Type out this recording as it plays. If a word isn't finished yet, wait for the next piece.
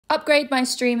upgrade my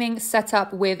streaming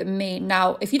setup with me.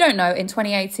 Now, if you don't know, in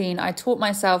 2018, I taught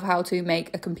myself how to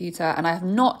make a computer and I have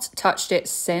not touched it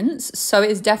since. So it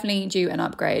is definitely due an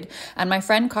upgrade. And my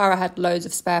friend Cara had loads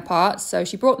of spare parts. So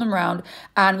she brought them around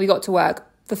and we got to work.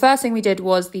 The first thing we did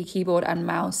was the keyboard and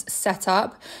mouse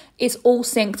setup. It's all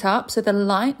synced up. So the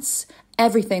lights,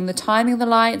 everything, the timing of the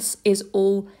lights is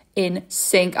all in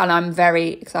sync. And I'm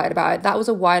very excited about it. That was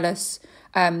a wireless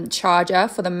charger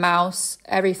for the mouse.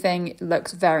 Everything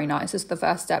looks very nice. This is the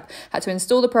first step. Had to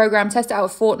install the program, test it out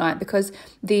with Fortnite because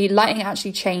the lighting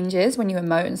actually changes when you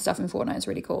emote and stuff in Fortnite. It's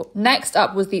really cool. Next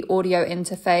up was the audio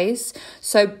interface.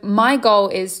 So my goal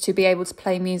is to be able to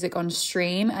play music on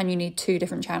stream, and you need 2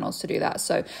 different channels to do that.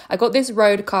 So I got this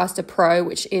Rodecaster Pro,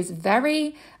 which is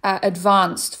very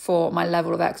advanced for my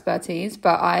level of expertise,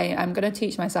 but I'm going to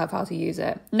teach myself how to use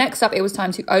it. Next up, it was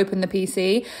time to open the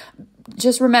PC.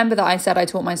 Just remember that I said I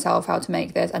taught myself how to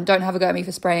make this, and don't have a go at me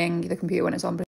for spraying the computer when it's on.